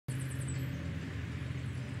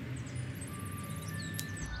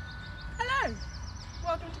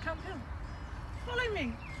follow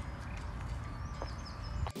me.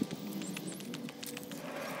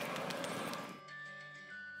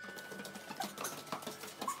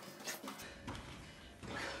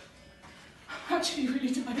 I'm actually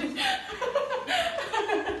really tired.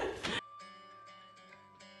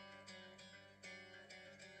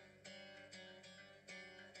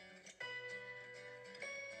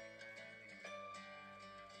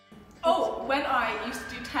 Oh, when I used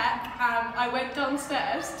to do tech, I went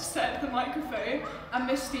downstairs to set up the microphone, and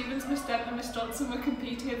Miss Stevens, Miss Dent and Miss Johnson were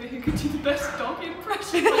competing over who could do the best dog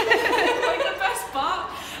impression, like the best bark,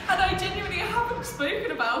 and I genuinely haven't spoken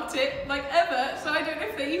about it, like, ever, so I don't know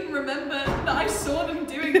if they even remember that I saw them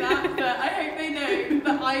doing that, but I hope they know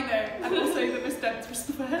that I know, and also that Miss Dent was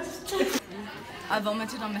the best. I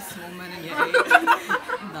vomited on Miss Smallman and Year 8.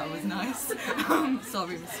 That was nice.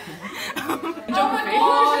 Sorry, Miss Smallman. Oh my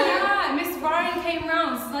gosh, yeah! Miss Ryan came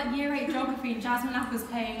round, this is like Year 8 geography, and Jasmine App was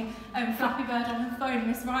playing Flappy Bird on her phone.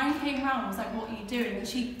 Miss Ryan came round and was like, what are you doing? And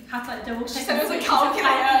she had to like double check. She said it was a calculator,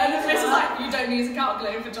 and then Miss was like, you don't use a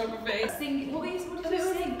calculator for geography. What did you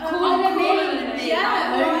sing? Call me.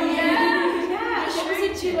 Yeah. Oh, Yeah. She was a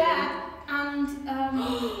duet, and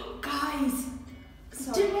Guys.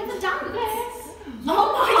 do you ever dance?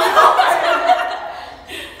 Oh my god!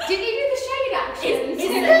 Did you do the shade actions?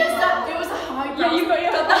 It was a high. Yeah, you got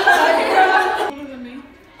your older than me.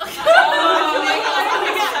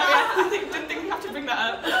 Didn't think we have to bring that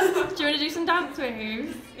up. Do you want to do some dance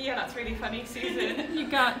moves? Yeah, that's really funny, Susan. You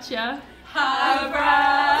gotcha. Hi,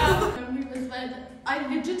 Memory was when I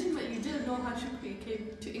legitimately didn't know how Shapiro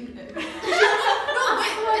came to England.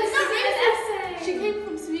 She came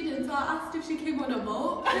from Sweden, so I asked if she came on a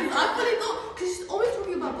boat. I fully thought, because she's always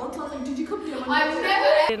talking about boats, I was like, did you come here? I've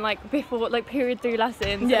never. In like before, like period 3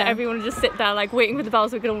 lessons, Yeah. and everyone would just sit there like waiting for the bells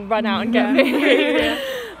so we could all run out and get food.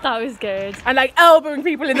 That was good. and like elbowing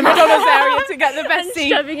people in the McDonald's area to get the best And seat.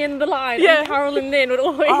 shoving in the line. Yeah. And Carol and Lynn would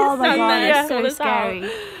always Oh my stand god, there it's so all the time.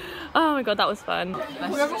 scary. Oh my god, that was fun.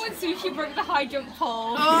 Whoever went sushi broke the high jump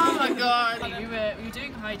pole. Oh my god. We were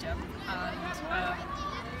doing high jump and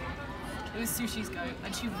it was Sushi's go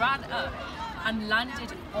and she ran up and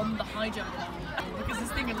landed on the high jump pole because this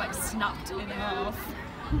thing had like snapped in half.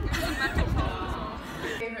 It was a metal pole.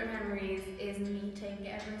 Favourite memories is meeting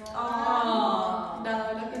everyone. Oh, no,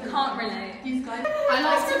 look at Can't relate. these guys. I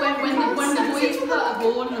liked it when the boys put a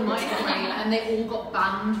ball in the microwave and they all got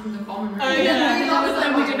banned from the common room. Oh yeah. That was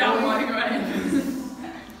Then we didn't have a microwave.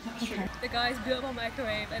 The guys blew up our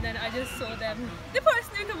microwave and then I just saw them. They put a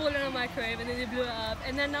snooker ball in our microwave and then they blew it up.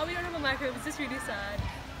 And then now we don't have a microwave, it's just really sad.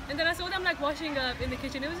 And then I saw them like washing up in the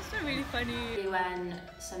kitchen. It was just really funny. When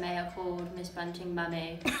Samaya called Miss Bunting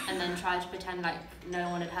mummy and then tried to pretend like no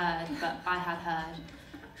one had heard, but I had heard.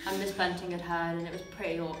 And Miss Bunting had heard and it was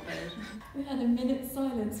pretty awkward. We had a minute's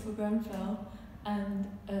silence for Grenfell and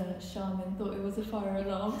Charmin thought it was a fire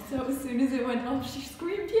alarm, so as soon as it went off she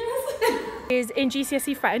screamed yes. Is in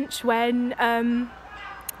GCSE French when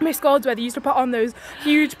Miss Goldsworthy used to put on those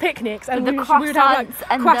huge picnics and we would have like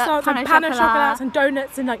croissants and pain au chocolat and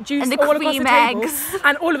donuts and like juice and the all across the cream table. eggs.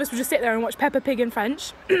 And all of us would just sit there and watch Peppa Pig in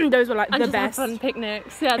French. Those were like And the just have best. fun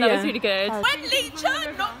picnics. Yeah, that was really good. When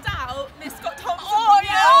Leacher knocked out Miss Scott Thompson. Oh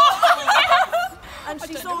yeah! And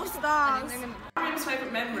she saw stars. Miriam's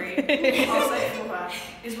favourite memory, I'll say it for her,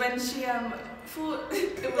 is when she thought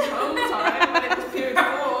it was home time when it was period 4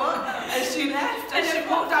 and she left and she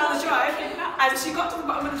walked down the drive and she got to the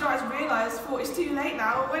bottom of the drive and realised, thought it's too late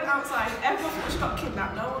now, went outside, everyone thought she got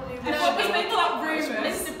kidnapped, no one knew what What was she making up rumours?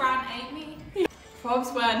 Mr. Brown ate me.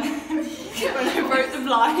 Probs when I broke the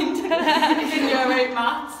blind in Year 8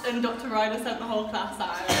 maths and Dr. Ryder sent the whole class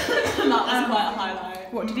out. And that was quite a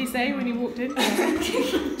highlight. What did he say when he walked in?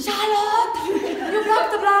 Charlotte! You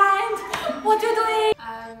broke the blind! What are you doing?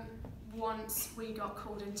 Once we got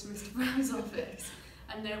called into Mr. Brown's office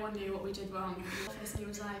and no one knew what we did wrong. And he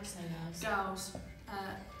was like, girls,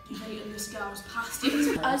 you've eaten this girl's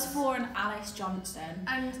pasties. Us four and Alice Johnson.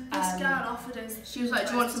 And this girl offered us. She was like,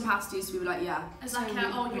 do you want some pasties? We were like, yeah. It's like, we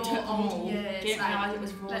oh, took you're them old all. years. Didn't Like, realise it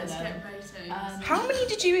was for all of let's them. get ratings. How many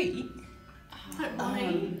did you eat? Like one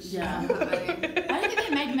each. Yeah. I don't think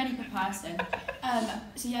they made many per person.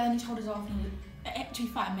 So yeah, then he told us off and to be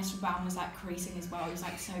fair, Mr. Brown was like creasing as well. He was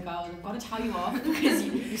like, so girls, I've got to tell you off because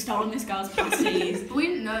you stolen this girl's pasties. But we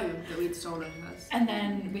didn't know that we'd stolen hers. And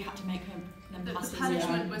then we had to make them pasties. The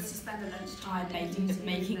punishment was to spend the lunchtime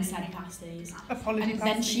making said pasties. Apology And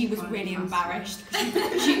then she was really embarrassed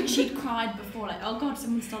because she'd cried before, like, oh god,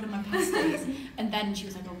 someone's stolen my pasties. And then she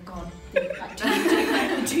was like, oh god, like,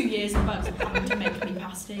 the 2 years of bugs of having to make me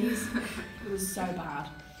pasties. It was so bad.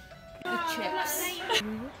 The chips.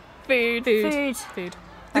 Food.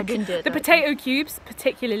 I didn't do it. The potato cubes,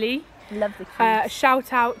 particularly. Love the cubes.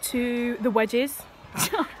 Shout out to the wedges.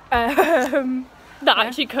 That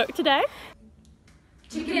actually cooked today.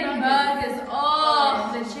 Chicken burgers.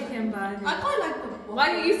 Oh, the chicken burgers. I quite like them.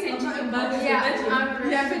 Why do you say chicken burgers?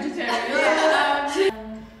 Yeah, vegetarian.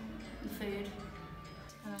 The food.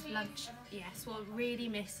 Lunch. Yes, we'll really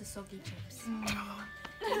miss the soggy chips.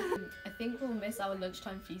 I think we'll miss our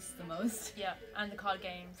lunchtime feasts the most. Yeah, and the card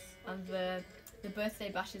games. And the birthday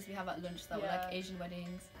bashes we have at lunch that were like Asian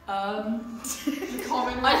weddings. I'd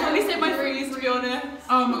probably say my freeze, to be honest.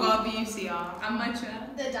 Oh my god, the UCR. And my chair.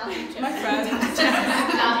 The daddy chair. My friend.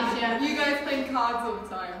 Daddy chair. You guys playing cards all the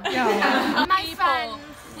time. Yeah. My friends.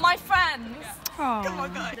 My friends. Oh. Oh my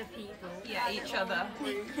god. The people. Yeah, each other.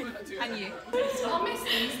 And you. I'll miss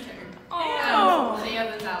these two. Oh. The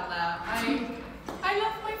others out there. I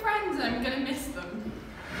love my friends and I'm gonna miss them.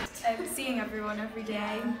 Seeing everyone every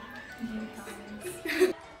day.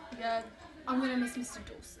 Yeah. I'm gonna miss Mr.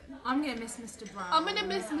 Dawson. I'm gonna miss Mr. Brown. I'm gonna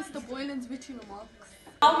miss Mr. Boylan's witty remarks.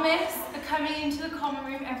 I'll miss coming into the common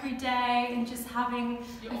room every day and just having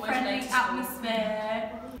a friendly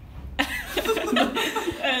atmosphere.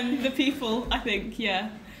 The people, I think, yeah.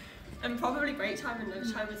 And probably break time and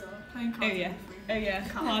lunchtime as well. Playing cards. Oh yeah.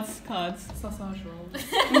 Cards. Sausage rolls.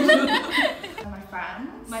 My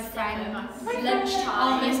friends. My friends. Lunchtime.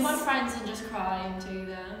 I'll miss my friends and just crying to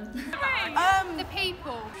them. The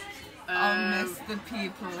people. I'll miss the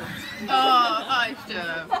people. I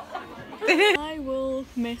should. I will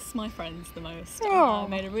miss my friends the most. Oh. I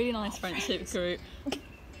made a really nice friendship group.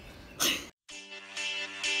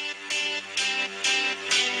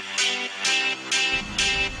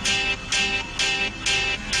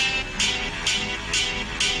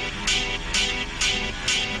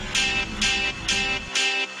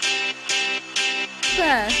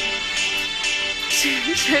 There.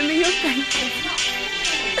 Show me your face.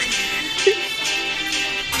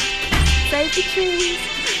 Save the trees.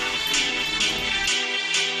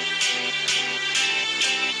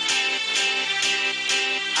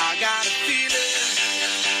 I got a feeling.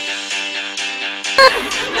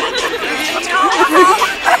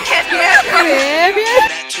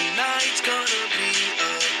 That tonight's gonna be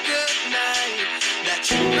a good night. That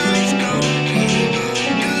tonight's gonna be a good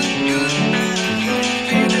night.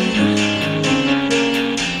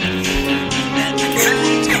 That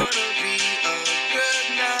tonight's gonna be a good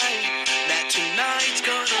night. That tonight's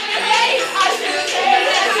gonna be a good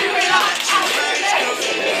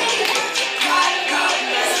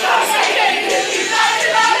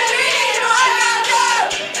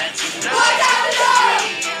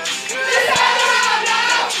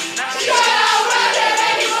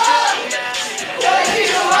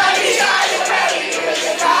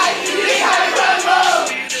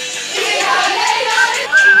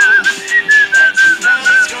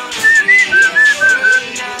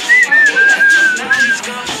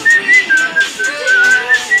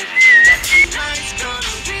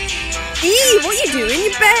What are you doing,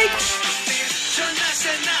 you beg?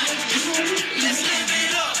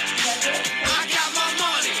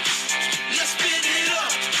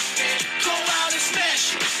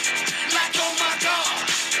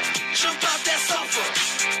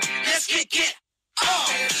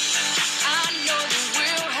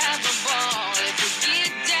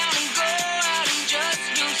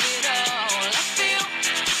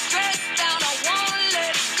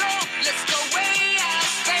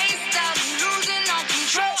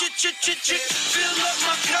 Fill up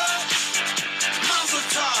my cup, Mazel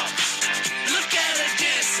tov. Look at her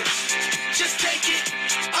dancing, just take it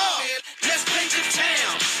off. Let's paint the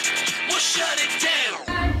town, we'll shut it down.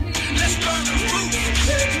 Let's burn the roof,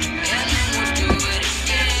 and then we'll do it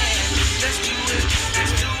again. Let's do it,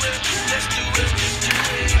 let's do it, let's do it, let's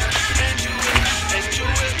do it, and do it, and do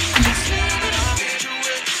it. Let's do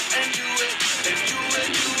it, and do it, let's do it,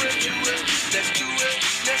 do it, do it. Let's do it,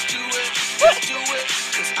 let's do it, let's do it.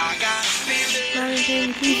 'Cause I got a feeling.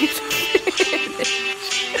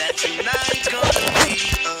 That tonight's gonna be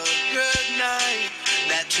a good night.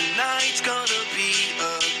 That tonight's gonna be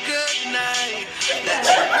a good night. That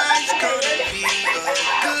tonight's gonna be a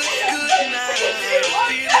good night.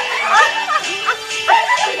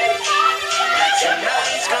 That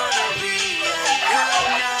tonight's gonna be a good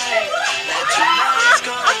night. That tonight's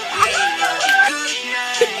gonna be a good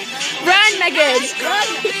night. Run, Megan! Run!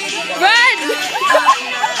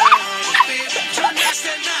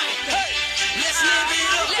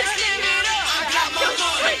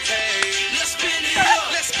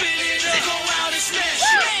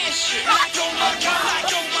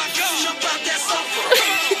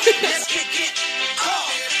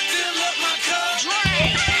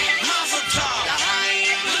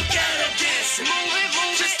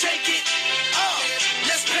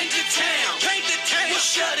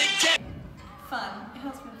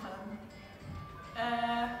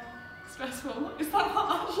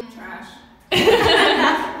 Trash.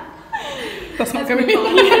 That's not going to be.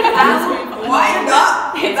 Why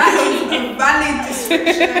not? That is a valid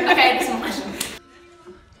description. Okay, this one question.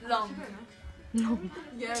 Long.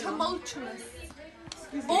 Yeah, tumultuous.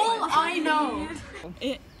 All I know.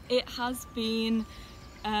 It has been.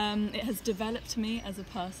 It has developed me as a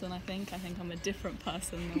person. I think I'm a different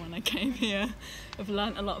person than when I came here. I've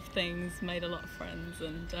learnt a lot of things, made a lot of friends,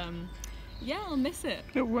 and yeah, I'll miss it.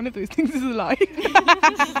 No, one of those things is a lie.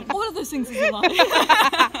 All of those things is a lie.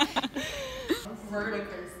 Roller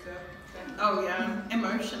coaster. Oh yeah,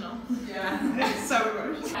 emotional. Yeah, it's so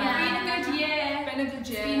emotional. Been a good year. Been a good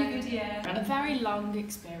year. Been a good year. A very long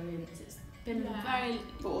experience. It's been a very.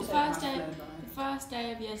 The first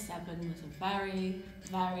day of year 7 was a very,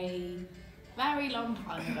 very, very long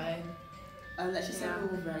time ago. Let's just say we're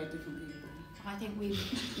all very different people. I think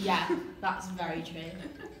that's very true.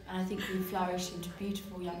 And I think we've flourished into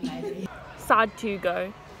beautiful young ladies. Sad to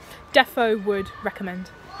go. Defo would recommend.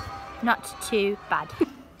 Not too bad.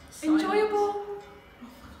 Enjoyable.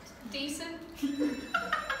 Decent.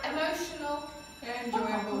 Emotional. Yeah,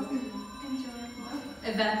 enjoyable.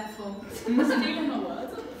 Eventful. Stealing my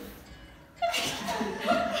words.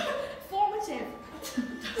 Formative.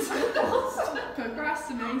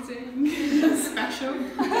 Procrastinating. Special.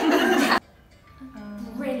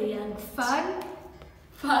 Brilliant. Fun.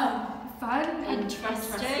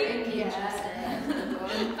 Interesting.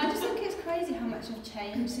 Yeah. I just think it's crazy how much have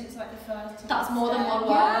changed since like the first. That's more than one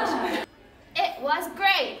word. Yeah. It was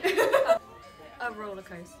great. A roller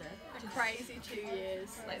coaster. A crazy 2 years.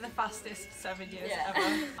 Like the fastest 7 years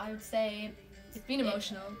ever. I would say it's been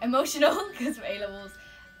emotional. Emotional because of A-levels.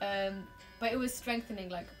 But it was strengthening,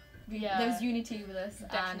 like there was unity with us.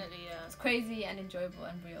 Definitely, and it's crazy and enjoyable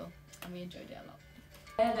and real. And we enjoyed it a lot.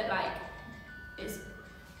 Yeah, that like it's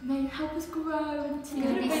may help us grow into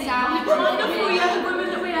really sad. wonderful young women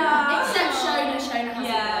that we are. Except Shona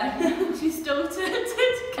has it. She's still tilted.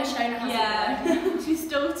 Shona has She's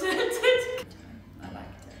still tilted. I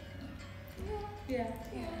liked it. Yeah.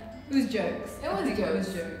 It was jokes. It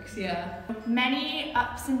was jokes, yeah. Many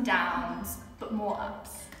ups and downs, but more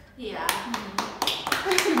ups. Yeah.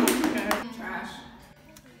 Trash.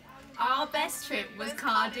 Our best trip was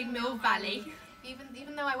Cardinal Valley.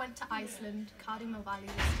 Even though I went to Iceland, Cardinal Valley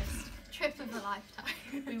was just a trip of a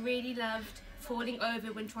lifetime. We really loved falling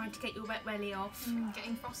over when trying to get your wet welly off,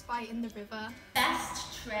 getting frostbite in the river.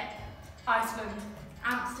 Best trip. Iceland.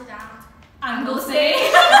 Amsterdam. Anglesey.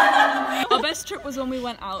 Our best trip was when we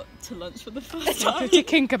went out to lunch for the first time.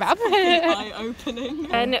 Chicken kebab.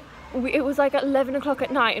 Eye-opening. And it was like at 11 o'clock at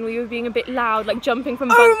night and we were being a bit loud, like jumping from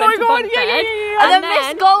bunk bed to bunk bed. And then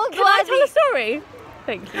Miss Goldsworthy. Can I tell a story?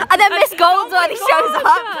 Thank you. And then Miss Goldsworthy shows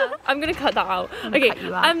up. I'm gonna cut that out. Okay.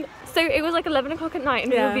 So it was like 11 o'clock at night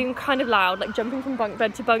and we were being kind of loud, like jumping from bunk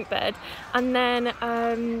bed to bunk bed. And then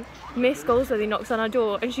Miss Goldsworthy knocks on our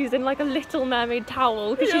door and she's in like a Little Mermaid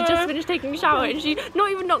towel because she's just finished taking a shower and she not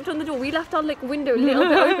even knocked on the door. We left our like window a little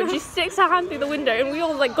bit open. She sticks her hand through the window and we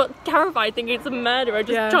all like got terrified thinking it's a murderer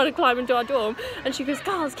just trying to climb into our dorm. And she goes,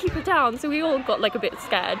 "Girls, keep it down." So we all got like a bit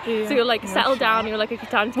scared. So you're like, settle down. You're like, "Okay,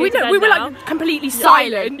 time to go to bed we were now." like completely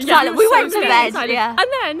silent. We went to bed. Yeah. And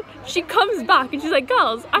then she comes back and she's like,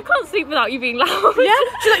 "Girls, I can't sleep without you being loud." Yeah.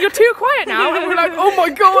 She's like, "You're too quiet now." And we're like, "Oh my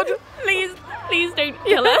god, please don't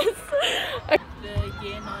kill us." The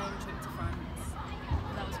year 9 trip to France,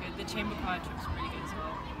 that was good. The chamber choir trip was really good as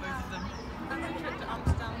well, both of them. And the trip to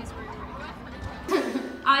Amsterdam was really, really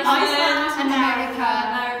good. Iceland, America.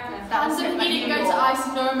 That's it. You didn't go to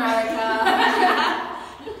Iceland or America.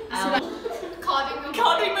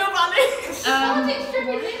 Cardinal Valley.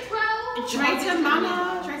 Drayton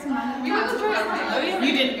Manor. We went to Drayton.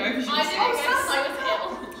 You didn't go because you I was ill.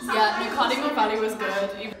 Yeah, no, Cardinal Valley was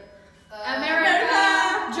good. America.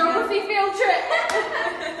 Geography field trip.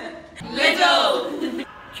 Lidl.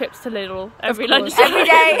 Trips to Lidl every lunchtime. Every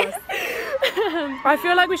day. I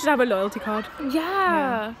feel like we should have a loyalty card.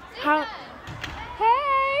 Yeah. How?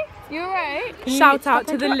 Hey, you alright? Shout out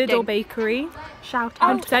to the Lidl bakery. Shout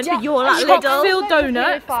out. 100%. You're like Chocolate Lidl. filled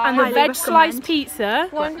donuts and the veg sliced pizza.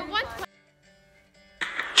 Every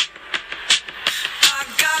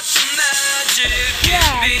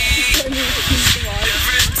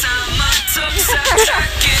time I touch that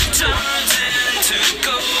track, it turns into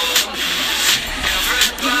gold.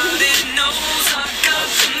 Everybody knows I got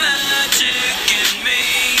the magic in me.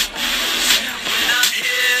 When I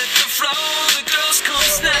hit the floor, the girls come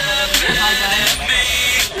snapping at me.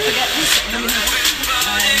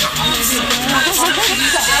 Everybody wants some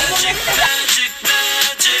magic, magic,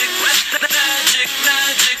 magic.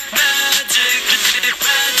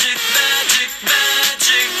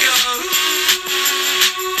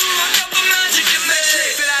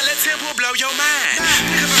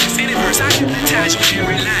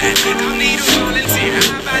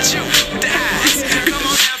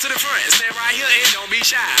 don't be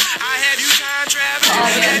shy. I have you time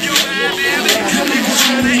traveling, have your mind babbling. People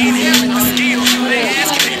trying to inherit the skill. They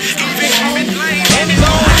ask me, even keep it plain. And it's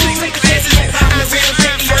all things and classes. I see the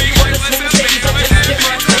rap free, what's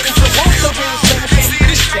up, man? See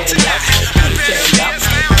the street tonight. I'm better be a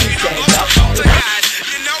sound.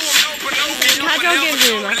 You know I'm open, Can't y'all give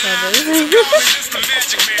me my feathers? just a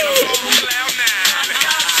magic man. I'm on cloud nine. I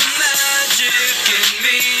got the magic in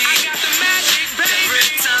me. I got the magic, baby. Every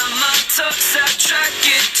time I touch that track,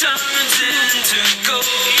 it turns into gold.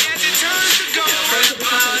 Yes, it turns to gold.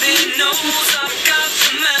 Everybody knows I got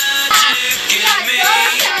the magic in me.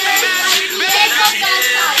 Magic, baby.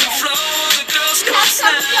 The flow, the girls come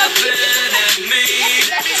snapping at me.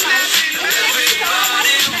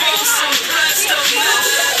 Everybody wants some presto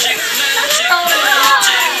magic, magic,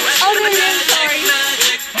 magic.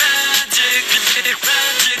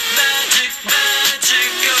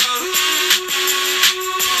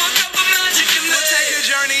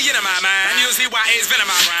 It's been in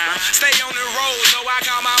my rhyme. Stay on the road, so I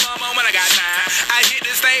call my mama when I got time. I hit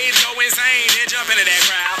the stage, go insane, then jump into that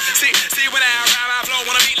crowd. See when I rhyme, I flow,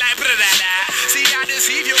 wanna beat like put-a-da-da. See, I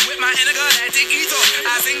deceive you with my intergalactic ether.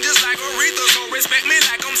 I sing just like Aretha, so respect me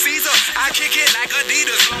like I'm Caesar. I kick it like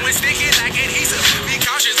Adidas, flow and stick it like adhesive. Be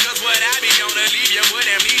cautious, cause what I be gonna leave you with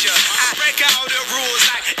amnesia. I break all the rules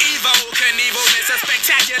like Evo Knievel. It's a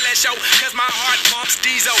spectacular show, cause my heart pumps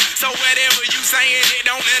diesel. So whatever you saying, it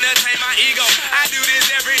don't entertain my ego. I do this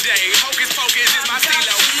every day. Hocus pocus is my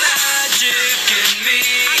stilo. Magic in me.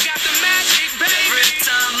 I got the magic, baby. Every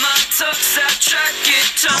time I touch that track, it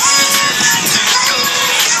turns into gold.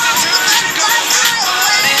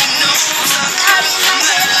 Everybody knows I got the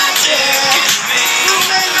magic in me.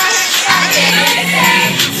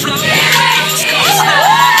 The flow goes coast.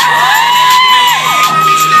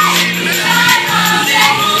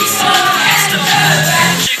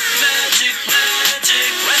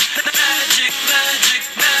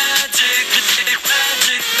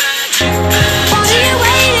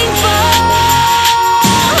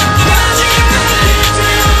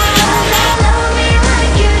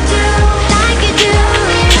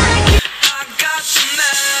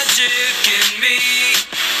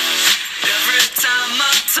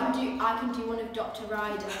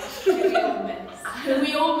 Who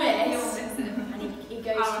we all miss. And he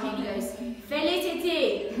goes to me and he goes,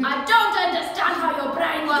 Felicity, I don't understand how your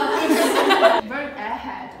brain works. Wrote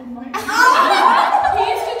airhead on my he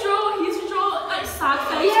used to draw like sad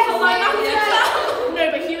faces. No,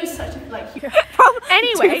 but he was such a like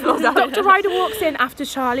Anyway, Dr. Ryder walks in after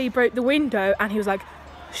Charlie broke the window and he was like,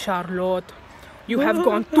 Charlotte, you have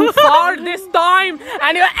gone too far this time.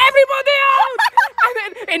 And he went, everybody out! And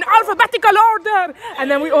then in alphabetical order. And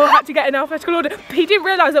then we all had to get in alphabetical order. He didn't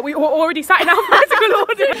realise that we were already sat in alphabetical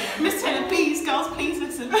order. Miss Taylor, please, girls, please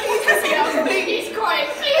listen. Please listen. Please cry.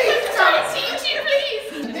 Please try to teach you,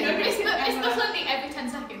 please. It's not something every 10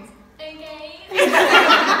 seconds. Okay.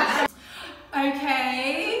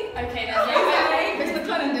 Okay. Okay, then. Mr.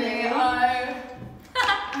 Cunningham.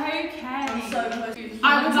 Okay. So close. I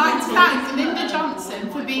would like to thank Linda Johnson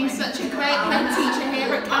for being such a great head teacher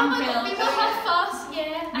here at Campbell. We were her first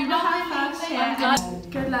year. We were her first year.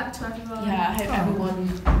 Good luck to everyone. Yeah, I hope everyone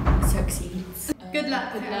succeeds. Good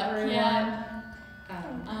luck to everyone. Yeah.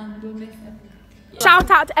 And we'll miss everyone. Shout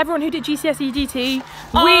out to everyone who did GCSE DT.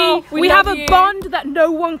 We love have a you. bond that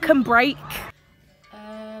no one can break.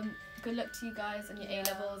 Good luck to you guys on your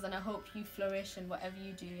A-levels, and I hope you flourish in whatever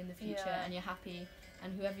you do in the future, and you're happy,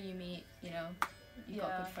 and whoever you meet, you know, you've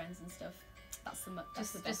got good friends and stuff. That's the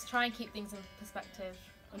best. Just try and keep things in perspective.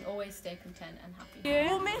 And always stay content and happy.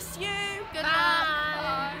 We'll miss you. Good Bye.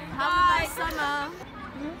 luck. Have a nice summer.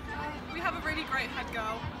 We have a really great head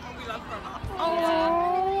girl, and we love her a lot.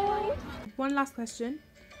 Oh. One last question.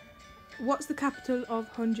 What's the capital of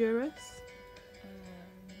Honduras?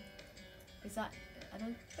 Is that? I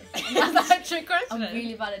don't. That's a trick question. I'm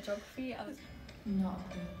really bad at geography. Not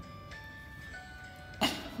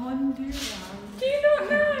Honduras. Do you not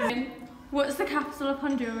know? What's the capital of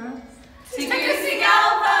Honduras?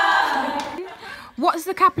 Tegucigalpa. What's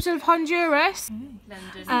the capital of Honduras?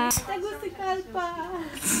 London.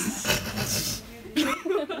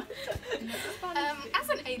 As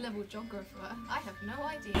an A-level geographer, I have no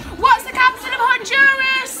idea. What's the capital of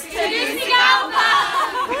Honduras?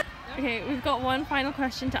 Tegucigalpa. Okay, we've got one final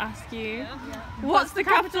question to ask you. What's the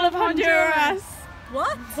capital of Honduras?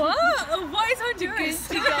 What? What is Honduras?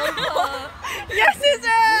 Yes, it's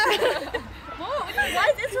What? Why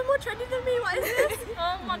is this more trendy than me? What is this?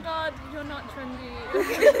 Oh my god, you're not trendy.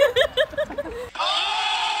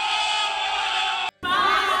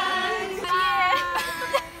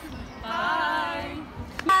 Bye.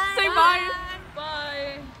 Say bye. Bye.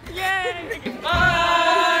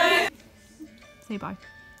 Bye. Say bye.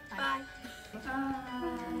 Bye. Bye.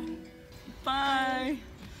 Bye.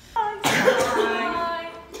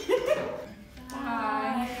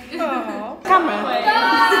 Bye. Oh. Camera. Bye.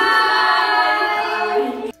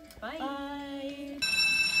 Bye.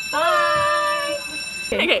 Bye.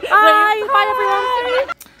 Okay. Bye. Bye,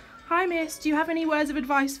 everyone. Hi, Miss. Do you have any words of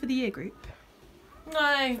advice for the year group?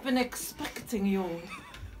 I've been expecting your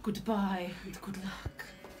goodbye and good luck.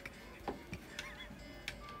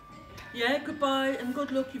 Yeah, goodbye and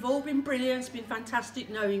good luck. You've all been brilliant. It's been fantastic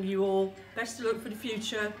knowing you all. Best of luck for the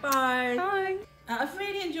future. Bye. Bye. I've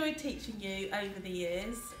really enjoyed teaching you over the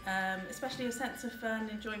years, especially a sense of fun,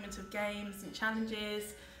 enjoyment of games and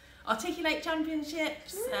challenges, articulate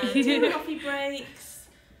championships, team coffee breaks,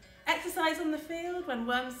 exercise on the field when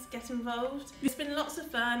worms get involved. It's been lots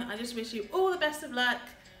of fun. I just wish you all the best of luck,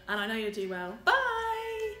 and I know you'll do well. Bye!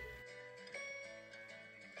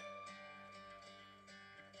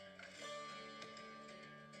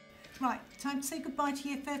 Right, time to say goodbye to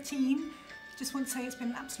year 13. Just want to say it's been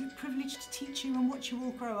an absolute privilege to teach you and watch you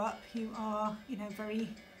all grow up. You are, very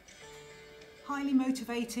highly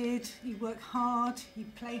motivated, you work hard, you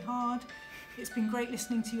play hard. It's been great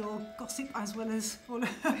listening to your gossip as well as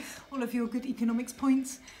all of your good economics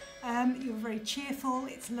points. You're very cheerful.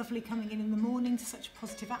 It's lovely coming in the morning to such a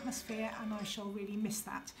positive atmosphere, and I shall really miss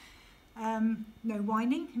that. No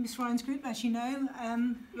whining in Miss Ryan's group, as you know,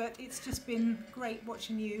 but it's just been great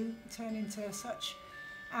watching you turn into such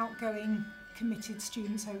outgoing, committed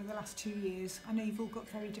students over the last 2 years. I know you've all got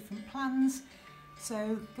very different plans,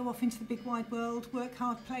 so go off into the big wide world, work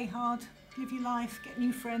hard, play hard, live your life, get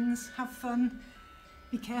new friends, have fun,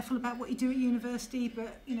 be careful about what you do at university,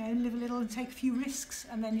 but live a little and take a few risks,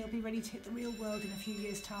 and then you'll be ready to hit the real world in a few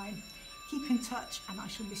years' time. Keep in touch, and I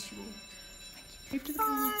shall miss you all. Thank you.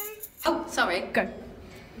 Bye. Oh, sorry. Go.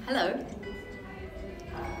 Hello.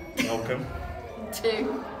 Welcome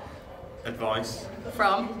To advice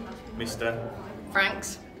from Mr.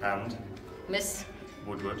 Franks and Miss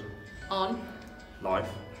Woodward on life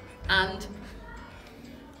and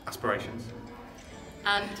aspirations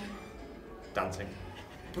and dancing.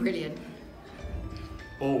 Brilliant.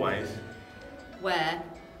 Always Wear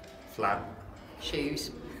flat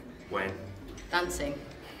shoes when dancing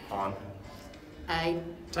on a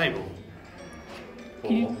table.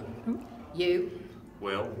 Or you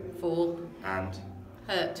will fall and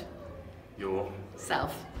hurt your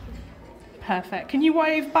self. Perfect. Can you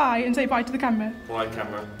wave bye and say bye to the camera? bye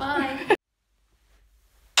camera. Bye.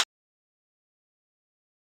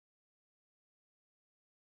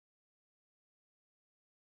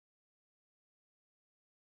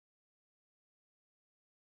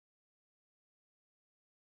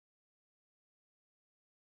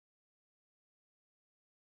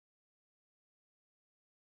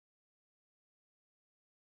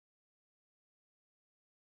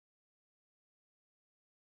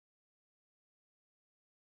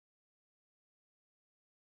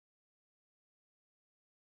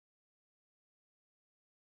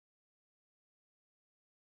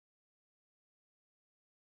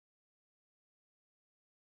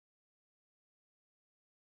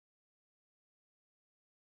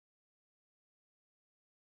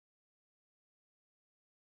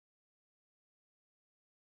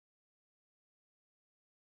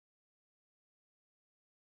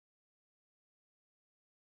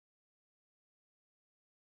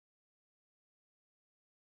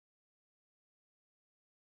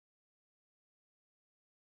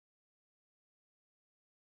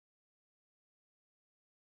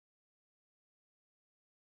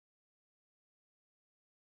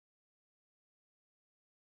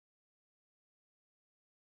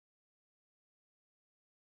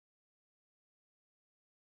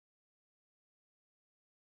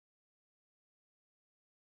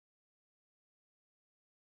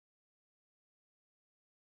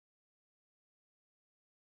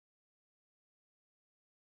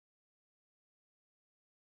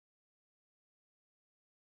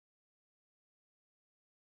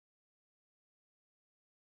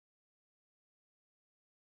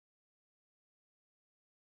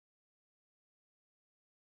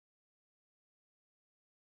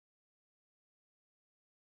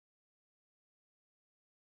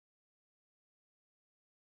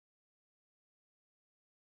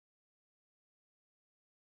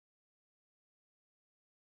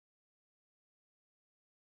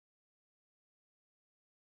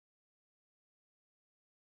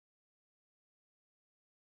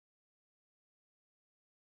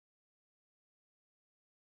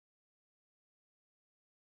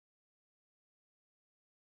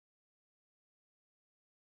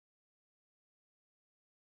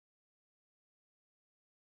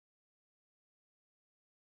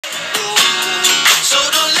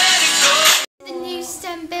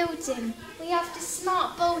 everything. We have the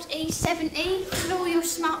SmartBoard E70 for all your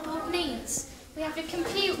SmartBoard needs. We have a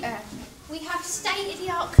computer. We have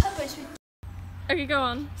state-of-the-art cupboards with... Okay, go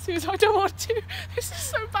on. Suze, I don't want to. This is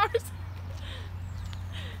so embarrassing.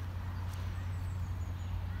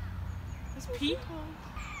 There's people.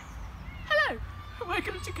 Hello.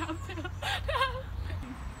 Welcome to Camp Hill.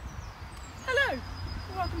 Hello.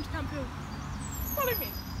 Welcome to Camp Hill. Follow me.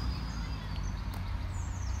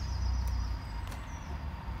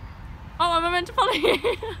 Oh, am I meant to follow you?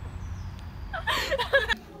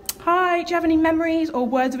 Hi, do you have any memories or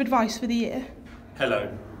words of advice for the year?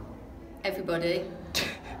 Hello. Everybody.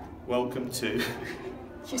 Welcome to...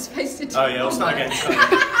 You're supposed to do... Oh yeah, I'll start again.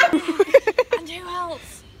 And who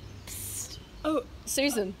else? Psst. Oh,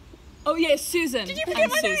 Susan. Oh yeah, Susan. Did you forget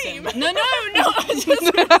my Susan. name? No, I just who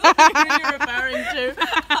you're referring to.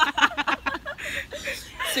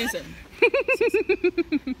 Susan.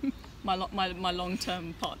 My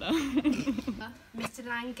long-term partner. Mr.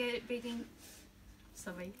 Langate reading...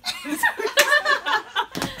 Sorry.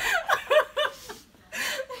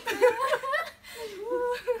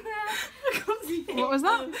 What was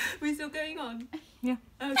that? We're still going on? Yeah.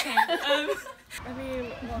 Okay. I mean,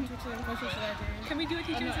 what teaching question should I do? Can we do a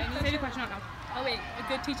teacher's impression? Say the question out now. Oh wait, a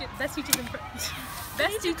good teacher, best teacher's impression.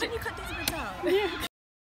 Can you cut these bits out? Yeah.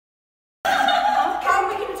 How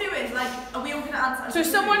we can do it is like, are we all going to answer? So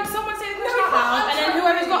someone say the question out loud, and then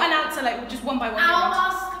whoever's got an answer, like just one by one. I'll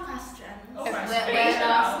ask the question.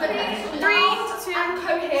 Three, two, and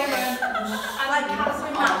coherent. And like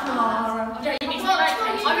Catherine McNamara. Yeah, you need to like... I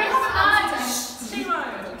don't have an answer.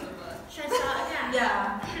 Should I start again? Yeah.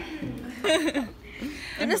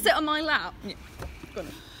 I'm gonna sit on my lap. Yeah. Go on.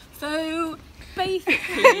 So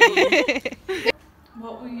basically,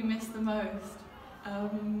 what will you miss the most?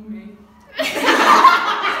 Me.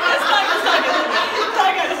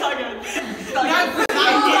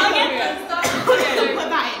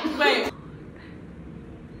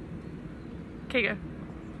 Okay, go.